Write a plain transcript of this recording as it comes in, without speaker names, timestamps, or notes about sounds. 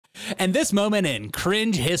And this moment in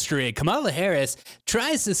cringe history, Kamala Harris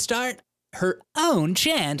tries to start her own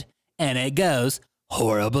chant, and it goes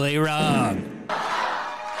horribly wrong. Thank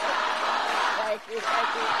you,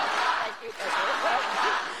 thank you, thank you, thank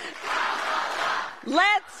you.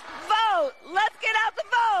 Let's vote. Let's get out the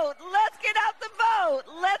vote. Let's get out the vote.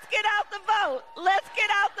 Let's get out the vote. Let's get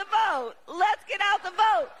out the vote. Let's get out the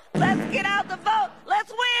vote. Let's get out the vote.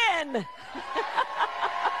 Let's win.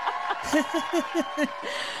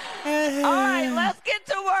 All right, let's get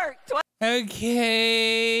to work.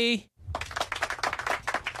 Okay.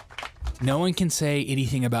 No one can say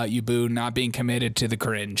anything about you, Boo, not being committed to the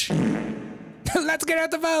cringe. Let's get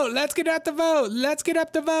out the vote. Let's get out the vote. Let's get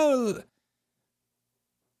up the vote.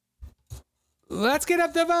 Let's get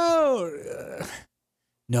up the vote.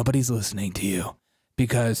 Nobody's listening to you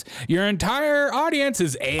because your entire audience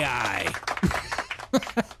is AI.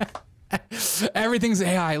 Everything's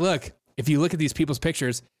AI. Look, if you look at these people's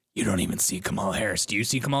pictures, you don't even see Kamala Harris. Do you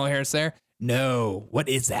see Kamala Harris there? No. What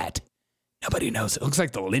is that? Nobody knows. It looks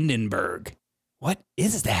like the Lindenberg. What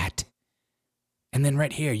is that? And then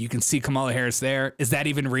right here, you can see Kamala Harris there. Is that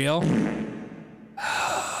even real?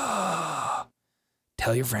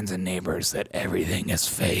 Tell your friends and neighbors that everything is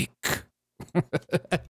fake.